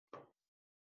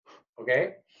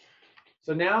Okay?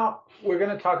 So now we're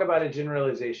going to talk about a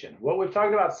generalization. What we've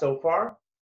talked about so far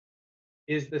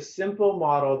is the simple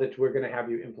model that we're going to have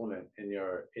you implement in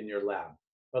your lab.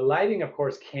 But lighting, of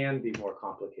course, can be more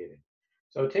complicated.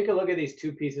 So take a look at these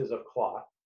two pieces of cloth.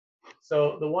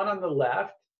 So the one on the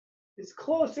left is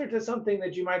closer to something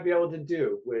that you might be able to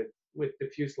do with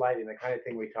diffuse lighting, the kind of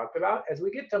thing we talked about. As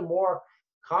we get to more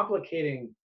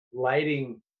complicating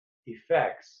lighting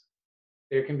effects,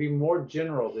 there can be more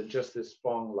general than just this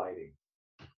Phong lighting.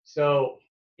 So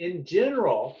in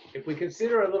general, if we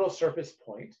consider a little surface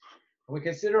point, and we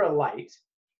consider a light,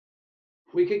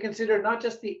 we can consider not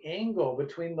just the angle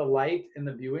between the light and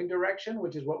the viewing direction,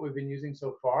 which is what we've been using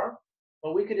so far,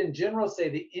 but we could in general say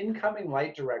the incoming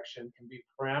light direction can be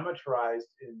parameterized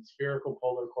in spherical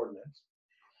polar coordinates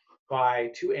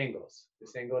by two angles,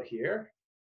 this angle here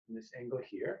and this angle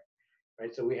here,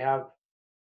 right? So we have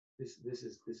this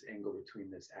is this angle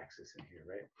between this axis and here,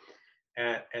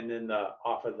 right? And then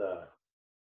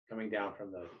coming down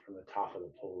from the top of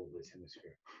the pole of this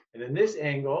hemisphere. And then this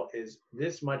angle is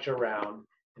this much around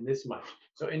and this much.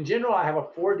 So in general, I have a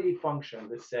 4D function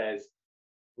that says,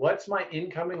 what's my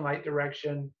incoming light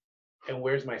direction and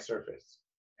where's my surface?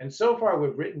 And so far,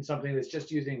 we've written something that's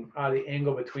just using the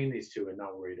angle between these two and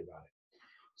not worried about it.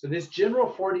 So this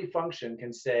general 4D function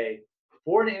can say,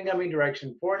 for an incoming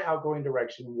direction, for an outgoing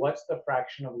direction, what's the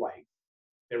fraction of light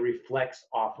that reflects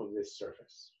off of this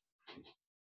surface?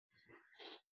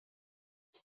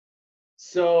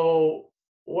 So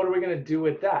what are we going to do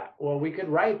with that? Well, we could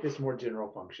write this more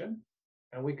general function,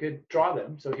 and we could draw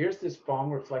them. So here's this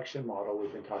Phong reflection model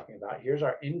we've been talking about. Here's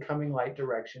our incoming light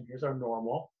direction. Here's our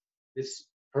normal. This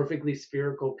perfectly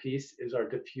spherical piece is our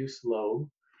diffuse lobe.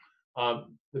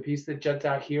 The piece that juts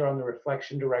out here on the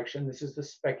reflection direction, this is the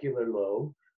specular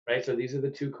lobe, right? So these are the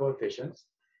two coefficients.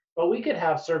 But we could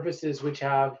have surfaces which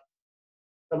have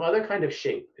some other kind of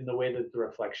shape in the way that the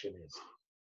reflection is.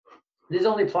 This is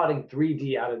only plotting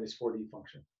 3D out of this 4D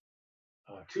function.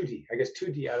 2D, I guess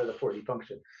 2D out of the 4D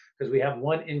function, because we have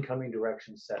one incoming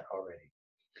direction set already.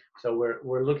 So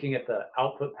we're looking at the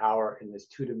output power in this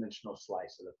two-dimensional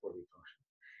slice of the 4D function.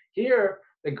 Here,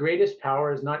 the greatest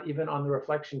power is not even on the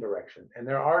reflection direction, and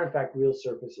there are, in fact, real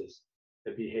surfaces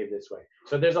that behave this way.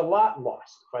 So there's a lot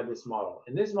lost by this model.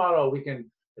 In this model, we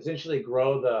can essentially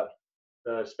grow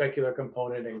the specular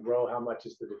component and grow how much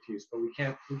is the diffuse, but we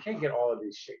can't get all of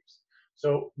these shapes.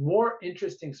 So more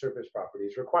interesting surface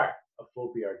properties require a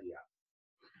full BRDF.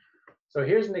 So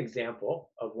here's an example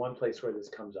of one place where this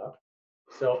comes up.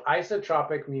 So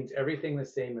isotropic means everything the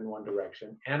same in one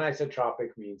direction.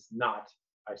 Anisotropic means not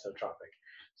isotropic.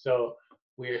 So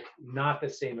we're not the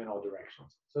same in all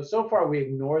directions. So far we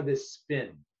ignore this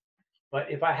spin. But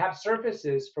if I have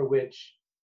surfaces for which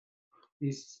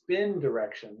these spin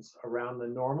directions around the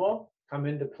normal come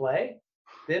into play,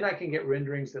 then I can get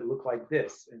renderings that look like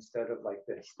this instead of like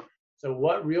this. So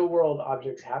what real world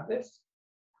objects have this?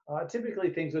 Typically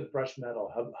things with brushed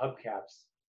metal, hubcaps,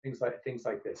 things like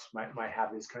this might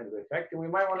have this kind of effect, and we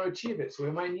might want to achieve it. So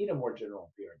we might need a more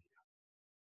general BRDF.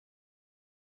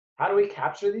 How do we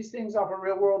capture these things off of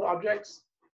real world objects?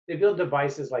 They build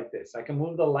devices like this. I can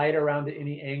move the light around to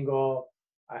any angle.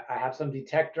 I have some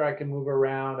detector I can move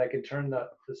around. I can turn the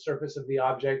surface of the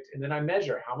object, and then I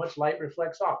measure how much light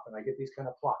reflects off, and I get these kind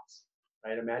of plots.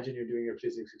 Right? Imagine you're doing your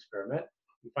physics experiment.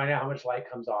 You find out how much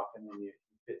light comes off, and then you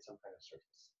fit some kind of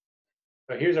surface.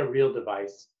 So here's a real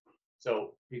device.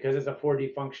 So because it's a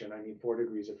 4D function, I need 4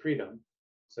 degrees of freedom.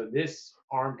 So this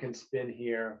arm can spin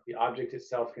here. The object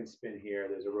itself can spin here.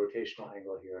 There's a rotational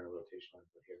angle here and a rotational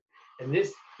angle here. And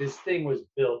this thing was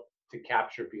built to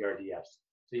capture BRDFs.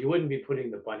 So you wouldn't be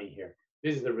putting the bunny here.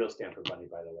 This is the real Stanford bunny,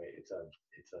 by the way. It's a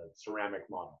ceramic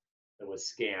model that was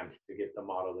scanned to get the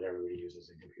model that everybody uses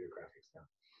in computer graphics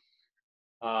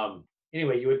now.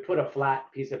 Anyway, you would put a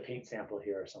flat piece of paint sample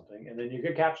here or something, and then you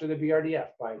could capture the BRDF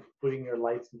by putting your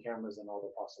lights and cameras and all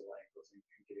the possible angles and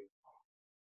getting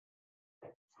the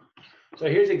model. So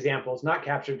here's examples, not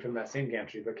captured from that same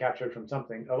gantry, but captured from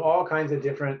something of all kinds of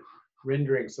different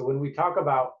renderings. So when we talk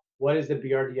about what is the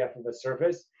BRDF of a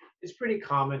surface, it's pretty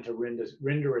common to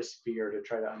render a sphere to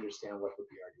try to understand what the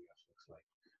BRDF looks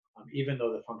like, even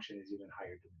though the function is even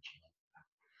higher dimensional than that.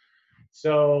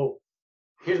 So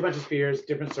here's a bunch of spheres,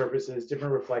 different surfaces,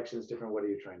 different reflections, different what are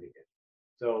you trying to get.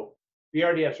 So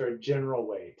BRDFs are a general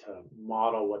way to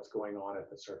model what's going on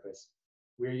at the surface.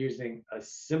 We're using a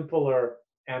simpler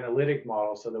analytic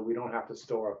model so that we don't have to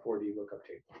store a 4D lookup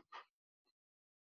table.